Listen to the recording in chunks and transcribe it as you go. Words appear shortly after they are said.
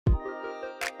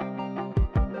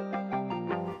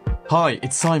Hi,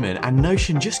 it's Simon, and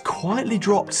Notion just quietly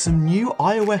dropped some new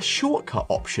iOS shortcut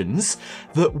options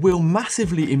that will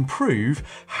massively improve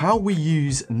how we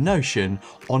use Notion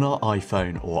on our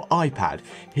iPhone or iPad.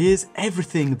 Here's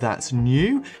everything that's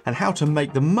new and how to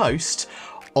make the most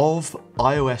of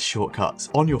iOS shortcuts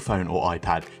on your phone or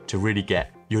iPad to really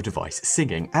get your device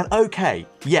singing. And okay,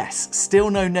 yes, still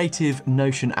no native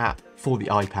Notion app for the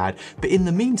iPad, but in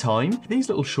the meantime, these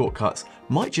little shortcuts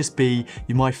might just be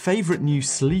my favorite new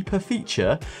sleeper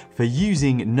feature for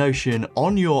using Notion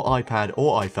on your iPad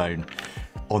or iPhone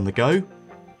on the go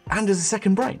and as a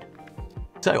second brain.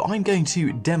 So I'm going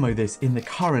to demo this in the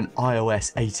current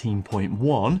iOS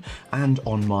 18.1 and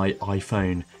on my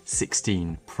iPhone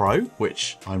 16 Pro,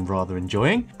 which I'm rather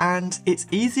enjoying. And it's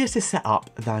easier to set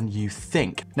up than you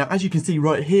think. Now, as you can see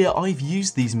right here, I've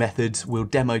used these methods we'll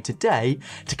demo today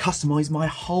to customize my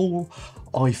whole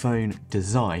iPhone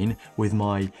design with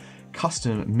my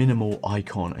custom minimal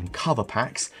icon and cover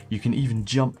packs. You can even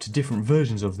jump to different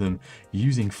versions of them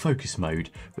using focus mode,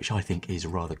 which I think is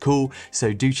rather cool.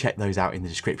 So do check those out in the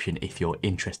description if you're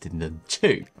interested in them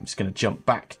too. I'm just going to jump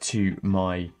back to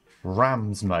my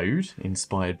Rams mode,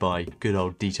 inspired by good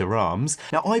old Dieter Rams.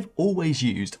 Now, I've always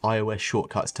used iOS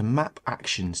shortcuts to map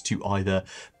actions to either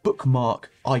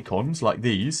bookmark icons like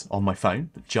these on my phone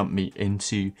that jump me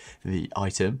into the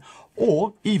item,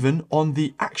 or even on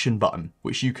the action button,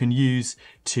 which you can use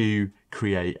to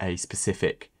create a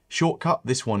specific shortcut.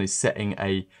 This one is setting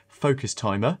a focus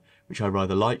timer, which I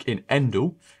rather like, in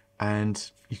Endel, and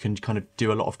you can kind of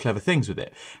do a lot of clever things with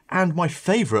it. And my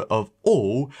favorite of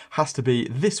all has to be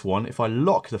this one. If I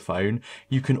lock the phone,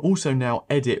 you can also now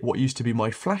edit what used to be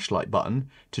my flashlight button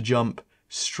to jump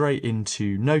straight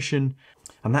into Notion.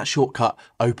 And that shortcut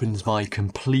opens my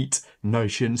complete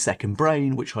Notion second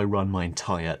brain, which I run my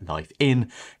entire life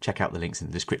in. Check out the links in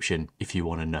the description if you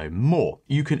want to know more.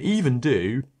 You can even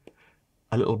do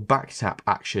a little back tap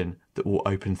action that will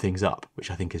open things up,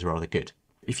 which I think is rather good.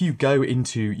 If you go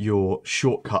into your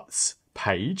shortcuts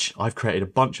page, I've created a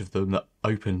bunch of them that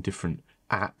open different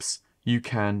apps. You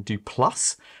can do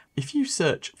plus. If you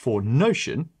search for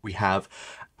Notion, we have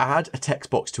add a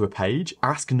text box to a page,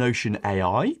 ask Notion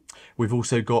AI. We've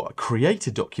also got create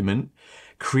a document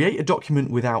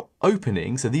without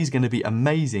opening. So these are going to be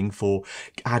amazing for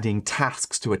adding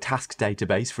tasks to a task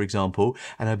database, for example.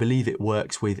 And I believe it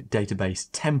works with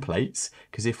database templates,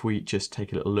 because if we just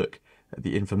take a little look at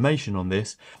the information on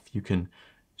this, you can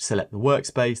select the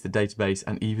workspace, the database,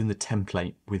 and even the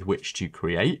template with which to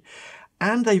create.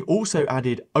 And they've also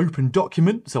added open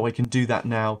document, so I can do that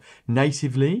now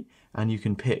natively, and you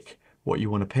can pick what you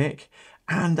want to pick.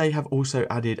 And they have also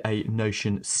added a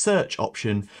Notion search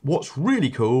option. What's really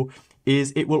cool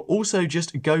is it will also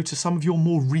just go to some of your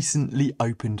more recently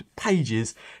opened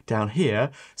pages down here.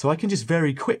 So I can just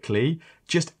very quickly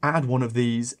just add one of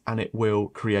these and it will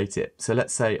create it. So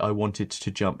let's say I wanted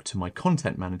to jump to my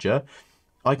content manager.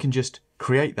 I can just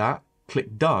create that,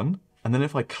 click done. And then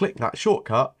if I click that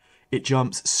shortcut, it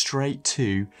jumps straight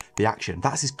to the action.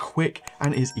 That's as quick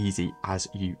and as easy as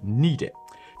you need it.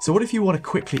 So what if you want to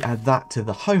quickly add that to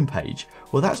the home page?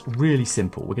 Well, that's really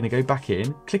simple. We're going to go back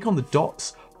in, click on the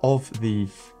dots of the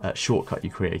shortcut you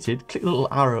created, click the little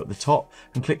arrow at the top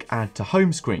and click add to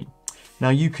home screen. Now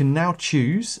you can now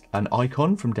choose an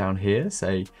icon from down here.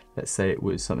 Say, let's say it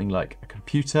was something like a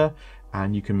computer,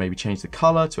 and you can maybe change the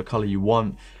color to a color you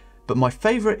want. But my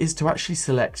favorite is to actually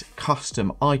select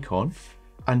custom icon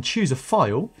and choose a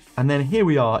file. And then here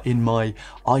we are in my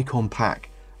icon pack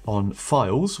on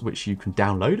files, which you can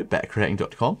download at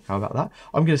bettercreating.com. How about that?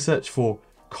 I'm going to search for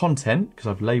content because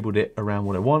I've labeled it around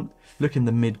what I want. Look in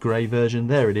the mid-gray version,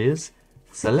 there it is.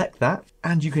 Select that,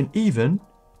 and you can even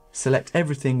select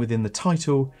everything within the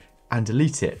title and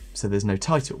delete it so there's no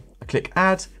title. I click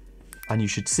add, and you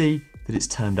should see that it's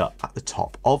turned up at the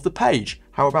top of the page.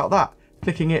 How about that?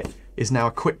 Clicking it is now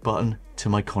a quick button to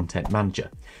my content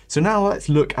manager. So now let's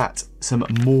look at some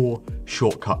more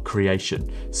shortcut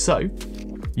creation. So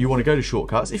you want to go to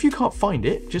shortcuts. If you can't find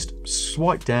it, just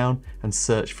swipe down and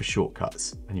search for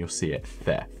shortcuts and you'll see it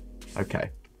there.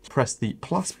 Okay, press the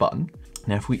plus button.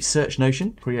 Now if we search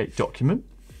Notion, create document,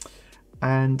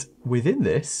 and within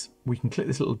this, we can click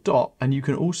this little dot, and you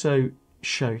can also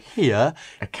show here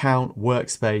account,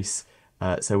 workspace.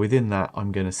 So within that,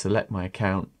 I'm going to select my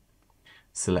account,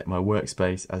 select my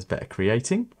workspace as Better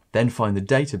Creating, then find the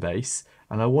database,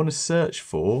 and I want to search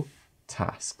for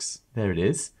tasks. There it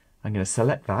is. I'm going to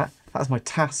select that. That's my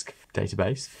task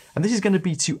database. And this is going to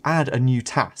be to add a new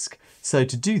task. So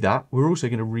to do that, we're also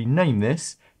going to rename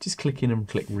this. Just click in and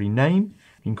click rename.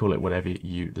 You can call it whatever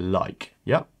you like.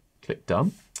 Yep. Click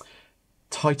done.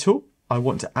 Title. I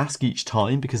want to ask each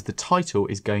time because the title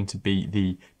is going to be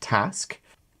the task,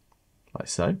 like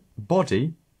so.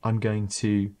 Body,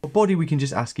 body we can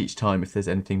just ask each time if there's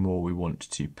anything more we want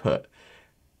to put,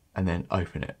 and then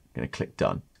open it. I'm going to click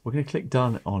done. We're going to click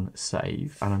done on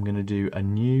save, and I'm going to do a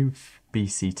new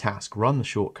BC task. Run the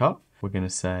shortcut. We're going to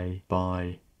say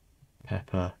buy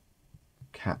pepper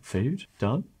cat food.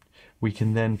 Done. We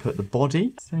can then put the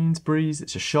body, Sainsbury's,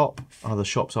 it's a shop, other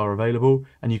shops are available,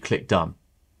 and you click done,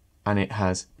 and it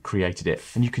has created it.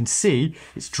 And you can see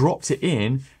it's dropped it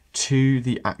in to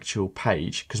the actual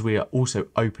page because we are also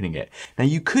opening it. Now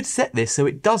you could set this so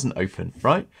it doesn't open,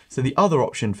 right? So the other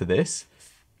option for this,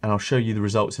 and I'll show you the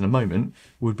results in a moment,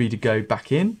 would be to go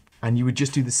back in and you would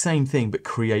just do the same thing but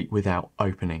create without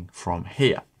opening from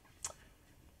here.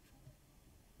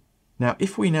 Now,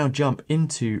 if we now jump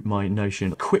into my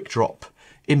Notion quick drop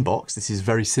inbox, this is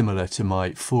very similar to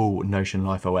my full Notion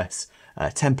Life OS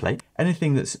template.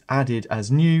 Anything that's added as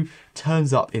new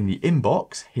turns up in the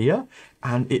inbox here,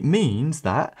 and it means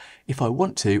that if I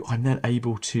want to, I'm then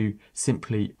able to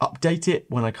simply update it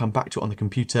when I come back to it on the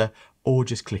computer, or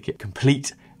just click it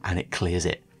complete and it clears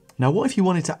it. Now, what if you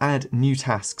wanted to add new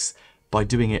tasks by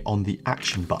doing it on the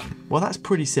action button? Well, that's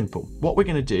pretty simple. What we're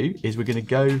going to do is we're going to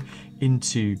go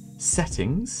into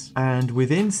settings, and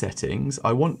within settings,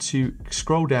 I want to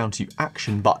scroll down to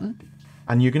action button,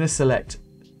 and you're going to select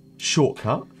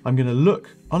shortcut. I'm going to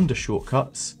look under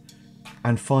shortcuts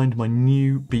and find my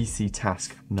new BC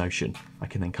task Notion. I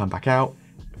can then come back out.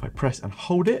 If I press and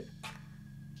hold it,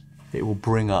 it will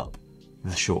bring up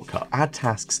the shortcut. Add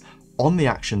tasks on the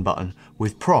action button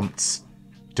with prompts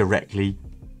directly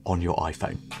on your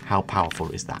iPhone. How powerful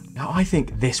is that? Now, I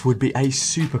think this would be a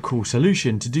super cool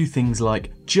solution to do things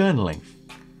like journaling,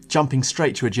 jumping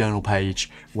straight to a journal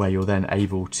page where you're then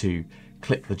able to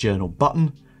click the journal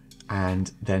button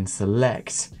and then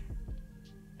select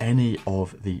any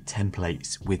of the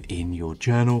templates within your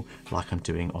journal, like I'm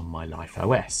doing on my Life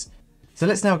OS. So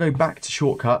let's now go back to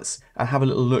shortcuts and have a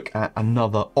little look at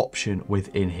another option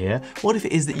within here. What if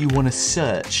it is that you want to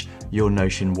search your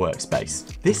Notion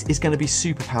workspace? This is going to be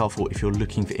super powerful if you're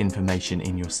looking for information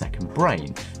in your second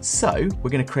brain. So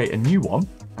we're going to create a new one,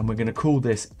 and we're going to call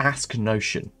this Ask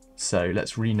Notion. So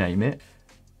let's rename it.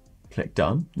 Click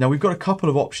done. Now we've got a couple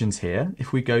of options here.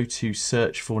 If we go to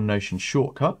search for Notion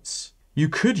shortcuts, you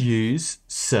could use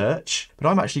search, but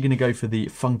I'm actually going to go for the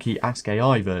funky Ask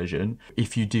AI version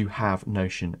if you do have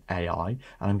Notion AI,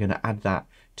 and I'm going to add that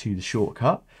to the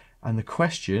shortcut. And the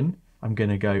question, I'm going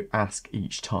to go ask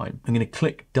each time. I'm going to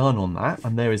click done on that,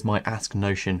 and there is my Ask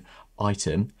Notion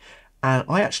item. And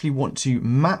I actually want to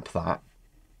map that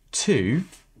to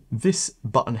this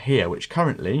button here, which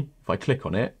currently, if I click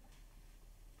on it,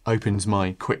 opens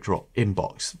my quick drop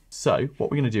inbox. So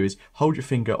what we're going to do is hold your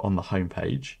finger on the home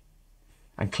page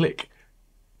and click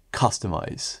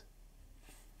Customize.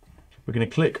 We're going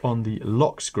to click on the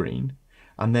lock screen,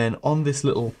 and then on this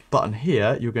little button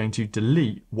here, you're going to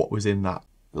delete what was in that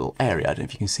little area. I don't know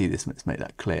if you can see this, let's make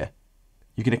that clear.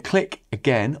 You're going to click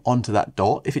again onto that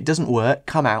dot. If it doesn't work,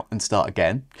 come out and start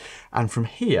again. And from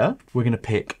here, we're going to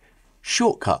pick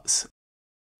shortcuts.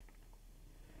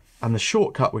 And the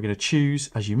shortcut we're going to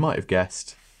choose, as you might have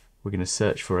guessed, we're going to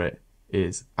search for it,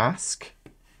 is Ask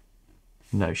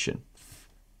Notion.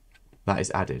 That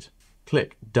is added.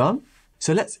 Click done.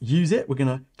 So let's use it. We're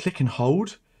going to click and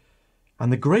hold.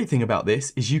 And the great thing about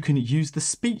this is you can use the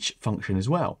speech function as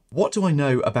well. What do I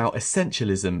know about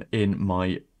essentialism in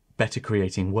my Better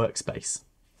Creating workspace?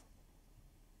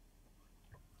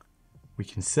 We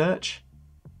can search.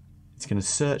 It's going to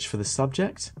search for the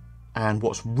subject. And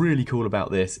what's really cool about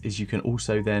this is you can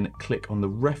also then click on the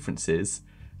references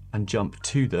and jump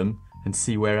to them and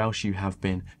see where else you have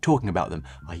been talking about them.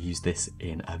 I use this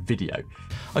in a video.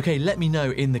 Okay, let me know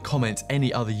in the comments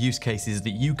any other use cases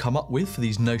that you come up with for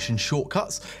these Notion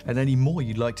shortcuts, and any more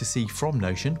you'd like to see from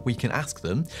Notion, we can ask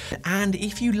them. And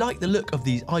if you like the look of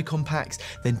these icon packs,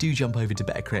 then do jump over to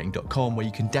bettercreating.com where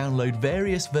you can download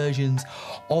various versions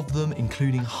of them,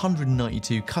 including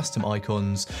 192 custom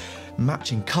icons,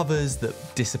 matching covers that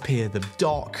disappear the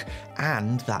dock,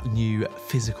 and that new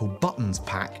physical buttons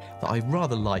pack that I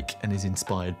rather like and is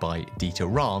inspired by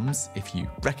Dieter Rams, if you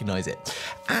recognize it.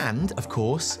 And of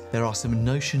course, there are some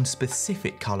Notion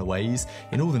specific colorways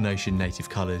in all the Notion native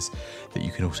colors that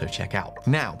you can also check out.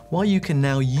 Now, while you can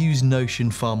now use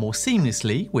Notion far more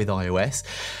seamlessly with iOS,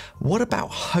 what about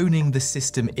honing the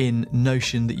system in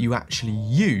Notion that you actually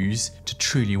use to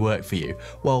truly work for you?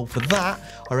 Well, for that,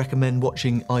 I recommend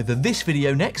watching either this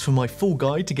video next for my full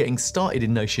guide to getting started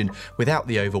in Notion without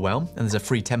the overwhelm, and there's a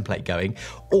free template going,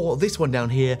 or this one down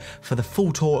here for the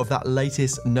full tour of that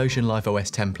latest Notion Life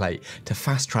OS template to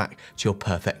fast fast track to your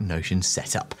perfect Notion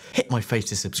setup. Hit my face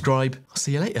to subscribe. I'll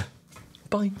see you later.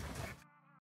 Bye.